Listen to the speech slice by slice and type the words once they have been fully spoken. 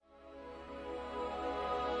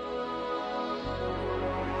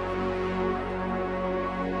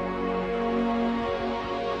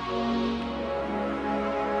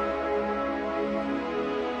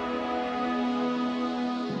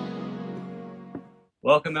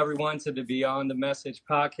Welcome, everyone, to the Beyond the Message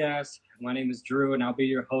podcast. My name is Drew, and I'll be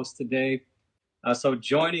your host today. So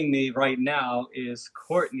joining me right now is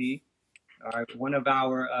Courtney, one of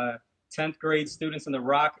our 10th grade students in the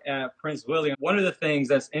Rock at Prince William. One of the things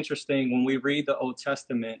that's interesting when we read the Old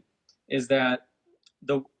Testament is that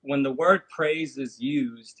when the word praise is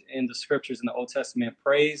used in the scriptures in the Old Testament,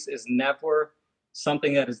 praise is never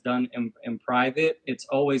something that is done in private. It's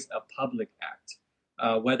always a public act,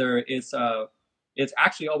 whether it's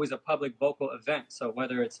actually always a public vocal event. So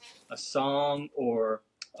whether it's a song or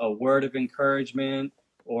a word of encouragement,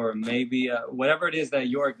 or maybe whatever it is that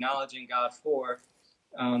you're acknowledging God for.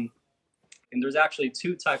 And there's actually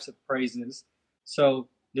two types of praises. So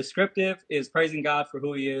descriptive is praising God for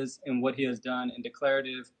who he is and what he has done, and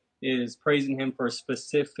declarative is praising him for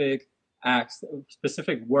specific acts,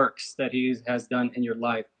 specific works that he has done in your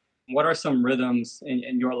life. What are some rhythms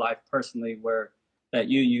in your life personally that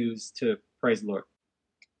you use to praise the Lord?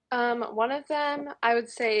 One of them I would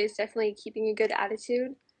say is definitely keeping a good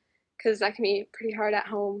attitude, because that can be pretty hard at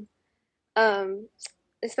home. Um,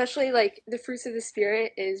 Especially like the fruits of the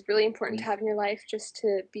spirit is really important to have in your life, just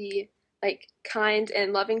to be like kind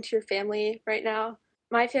and loving to your family right now.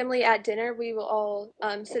 My family at dinner, we will all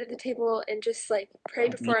sit at the table and just like pray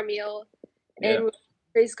before our meal, Yeah, and we'll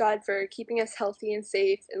praise God for keeping us healthy and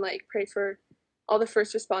safe, and like pray for all the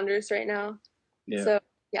first responders right now. yeah. So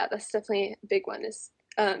yeah, that's definitely a big one, is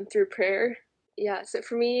through prayer. Yeah, so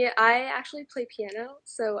for me, I actually play piano,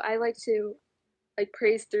 so I like to like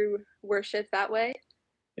praise through worship that way.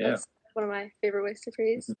 Yeah. That's one of my favorite ways to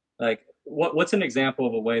praise. Like what's an example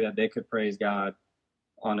of a way that they could praise God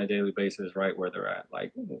on a daily basis right where they're at?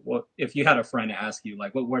 Like what if you had a friend ask you,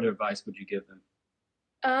 like, what word of advice would you give them?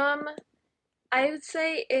 Um, I would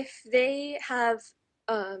say if they have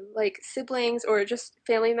like siblings or just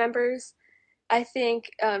family members, I think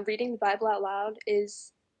reading the Bible out loud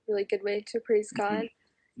is a really good way to praise Mhm. God.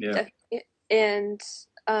 Yeah. Definitely.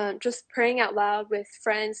 And just praying out loud with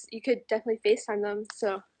friends, you could definitely FaceTime them.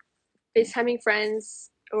 So FaceTiming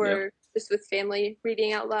friends, Yep. or just with family,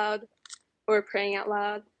 reading out loud or praying out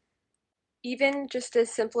loud. Even just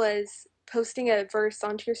as simple as posting a verse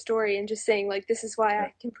onto your story and just saying, like, this is why Yeah.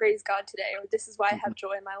 I can praise God today, or this is why I Mhm. have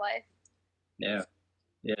joy in my life. Yeah.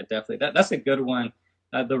 Yeah, definitely. That's a good one.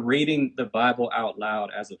 The reading the Bible out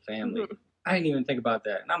loud as a family. Mm-hmm. I didn't even think about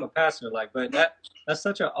that. And I'm a pastor, like, but that's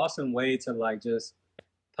such an awesome way to like just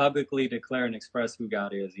publicly declare and express who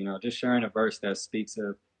God is. Just sharing a verse that speaks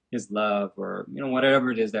of his love, or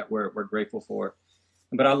whatever it is that we're grateful for.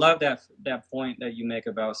 But I love that point that you make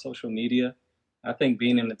about social media. I think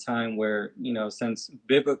being in a time where, since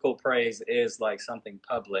biblical praise is like something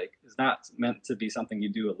public, it's not meant to be something you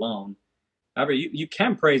do alone. However, you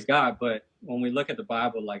can praise God, but when we look at the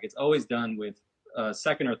Bible, like it's always done with a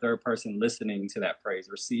second or third person listening to that praise,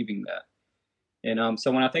 receiving that. And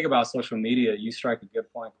so when I think about social media, you strike a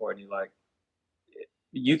good point, Courtney. Like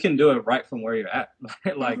you can do it right from where you're at.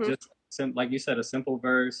 Like Mm-hmm. just like you said, a simple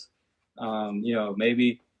verse.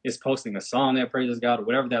 Maybe it's posting a song that praises God, or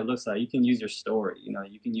whatever that looks like. You can use your story.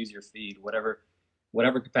 You can use your feed, whatever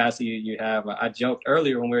capacity you have. I joked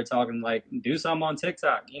earlier when we were talking, like, do something on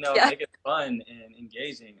TikTok. Yeah. Make it fun and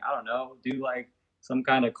engaging. I don't know, do like some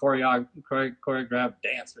kind of choreographed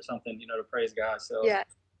dance or something. To praise God. So, Yeah.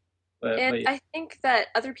 but And but I think that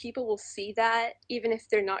other people will see that even if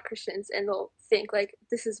they're not Christians, and they'll think, like,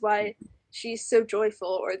 this is why she's so joyful,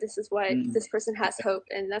 or this is why mm, this person has hope.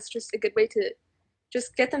 And that's just a good way to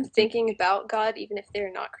just get them thinking about God, even if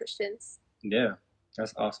they're not Christians. yeah,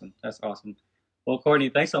 that's awesome. That's awesome. Well, Courtney,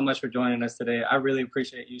 thanks so much for joining us today. I really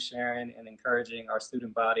appreciate you sharing and encouraging our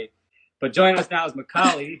student body. But joining us now is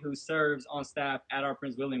Macaulay, who serves on staff at our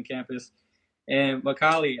Prince William campus. And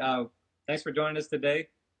Macaulay, thanks for joining us today.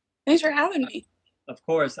 Thanks for having me. Of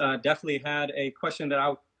course, definitely had a question that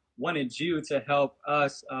I wanted you to help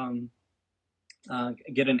us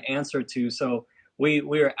get an answer to. So we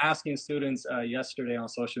were asking students yesterday on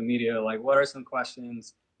social media, like, what are some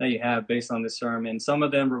questions that you have based on this sermon? Some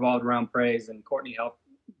of them revolved around praise, and Courtney helped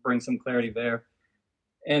bring some clarity there.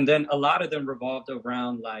 And then a lot of them revolved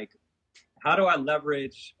around, like, how do I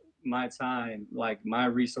leverage my time, like my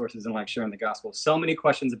resources, and like sharing the gospel? So many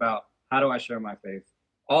questions about how do I share my faith,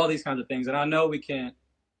 all these kinds of things. And I know we can't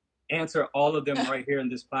answer all of them right here in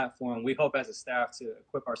this platform. We hope as a staff to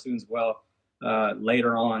equip our students well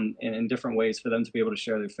later on in different ways for them to be able to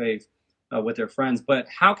share their faith with their friends. But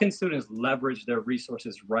how can students leverage their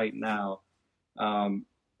resources right now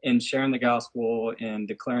in sharing the gospel and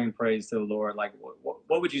declaring praise to the Lord? Like,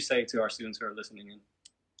 what would you say to our students who are listening in?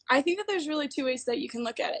 I think that there's really two ways that you can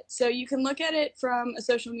look at it. So you can look at it from a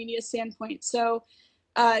social media standpoint. So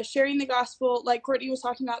sharing the gospel, like Courtney was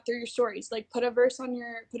talking about, through your stories. Like put a verse on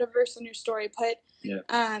your story.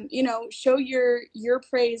 Show your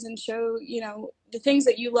praise, and show, the things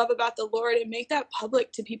that you love about the Lord, and make that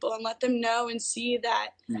public to people and let them know and see that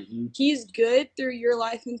he's good through your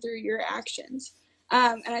life and through your actions.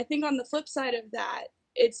 And I think on the flip side of that,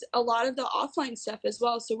 it's a lot of the offline stuff as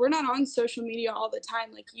well. So we're not on social media all the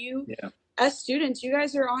time. Like as students, you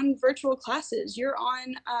guys are on virtual classes. You're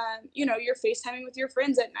on, you're FaceTiming with your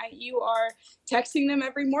friends at night. You are texting them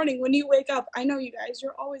every morning when you wake up. I know you guys,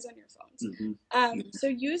 you're always on your phones. So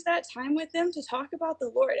use that time with them to talk about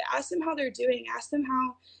the Lord. Ask them how they're doing. Ask them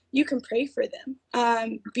how you can pray for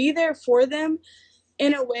them. Be there for them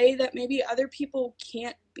in a way that maybe other people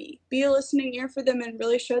can't be. Be a listening ear for them, and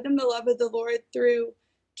really show them the love of the Lord through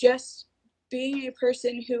just being a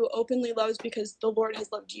person who openly loves because the Lord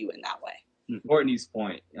has loved you in that way. Courtney's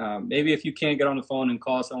point, maybe if you can't get on the phone and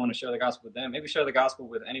call someone to share the gospel with them, maybe share the gospel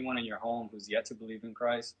with anyone in your home who's yet to believe in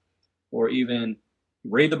Christ, or even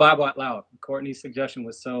read the Bible out loud. Courtney's suggestion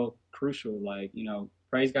was so crucial,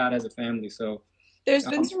 praise God as a family. So there's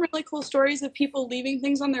been some really cool stories of people leaving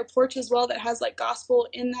things on their porch as well that has like gospel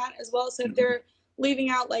in that as well. So if they're leaving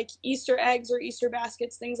out like Easter eggs or Easter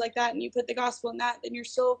baskets, things like that, and you put the gospel in that, then you're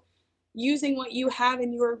still using what you have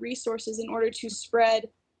in your resources in order to spread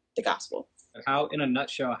the gospel. How, in a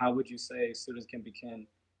nutshell, how would you say students can begin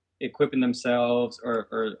equipping themselves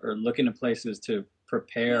or looking to places to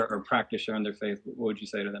prepare or practice sharing their faith? What would you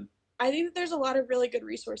say to them? I think that there's a lot of really good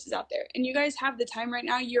resources out there, and you guys have the time right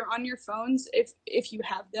now. You're on your phones if you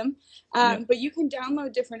have them, but you can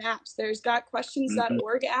download different apps. There's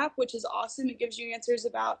gotquestions.org app, which is awesome. It gives you answers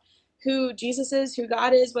about who Jesus is, who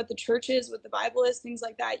God is, what the church is, what the Bible is, things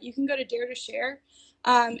like that. You can go to Dare to Share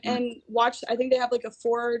and watch. I think they have like a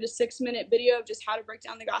 4 to 6 minute video of just how to break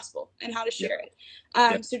down the gospel and how to share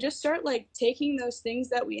it. So just start like taking those things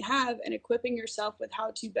that we have and equipping yourself with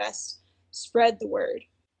how to best spread the word.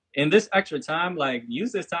 In this extra time,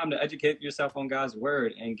 use this time to educate yourself on God's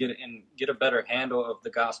word and get a better handle of the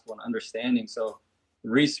gospel and understanding. So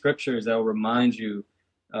read scriptures that will remind you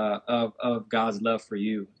of God's love for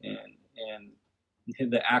you and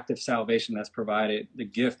the act of salvation that's provided, the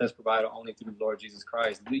gift that's provided only through the Lord Jesus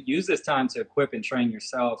Christ. Use this time to equip and train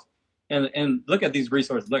yourself, and look at these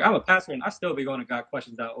resources. Look, I'm a pastor, and I still be going to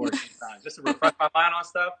gotquestions.org sometimes just to refresh my mind on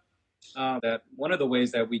stuff. That one of the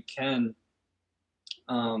ways that we can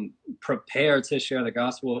prepare to share the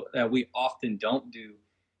gospel that we often don't do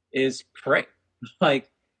is pray.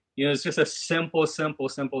 It's just a simple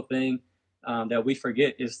thing that we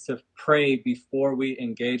forget, is to pray before we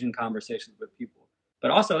engage in conversations with people. But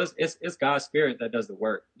also it's God's Spirit that does the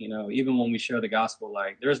work. Even when we share the gospel,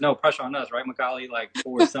 there's no pressure on us, right, Macaulay?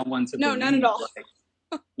 For someone to no, believe, none at all.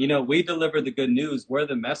 We deliver the good news. We're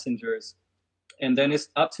the messengers. And then it's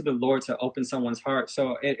up to the Lord to open someone's heart.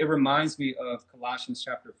 So it reminds me of Colossians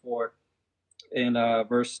chapter 4 in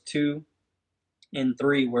verse 2 and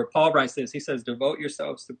 3, where Paul writes this. He says, devote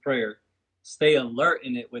yourselves to prayer. Stay alert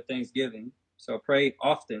in it with thanksgiving. So pray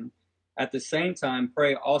often. At the same time,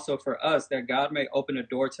 pray also for us that God may open a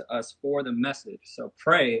door to us for the message. So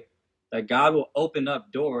pray that God will open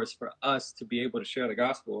up doors for us to be able to share the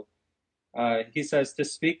gospel. He says to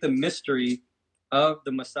speak the mystery of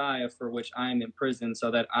the Messiah, for which I am in prison,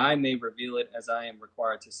 so that I may reveal it as I am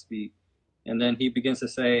required to speak. And then he begins to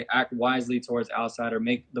say, act wisely towards outsider,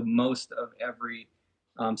 make the most of every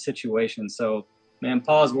situation. So, man,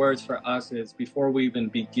 Paul's words for us is, before we even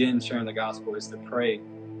begin sharing the gospel, is to pray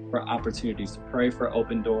for opportunities, to pray for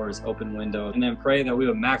open doors, open windows, and then pray that we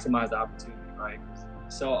would maximize the opportunity, right?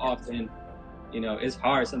 So often, it's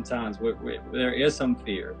hard sometimes. There is some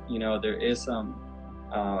fear, there is some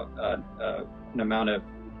an amount of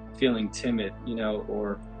feeling timid,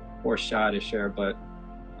 or shy to share, but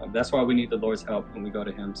that's why we need the Lord's help when we go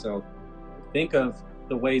to him. So think of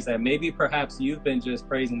the ways that maybe perhaps you've been just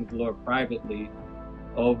praising the Lord privately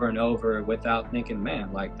over and over without thinking,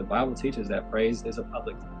 man, the Bible teaches that praise is a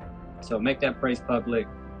public thing. So make that praise public,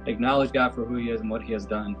 acknowledge God for who he is and what he has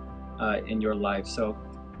done in your life. So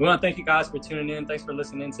we want to thank you guys for tuning in. Thanks for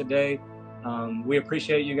listening today. We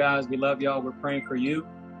appreciate you guys. We love y'all. We're praying for you.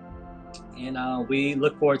 And we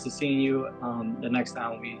look forward to seeing you the next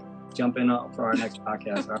time we jump in for our next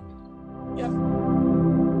podcast. All right? Yep.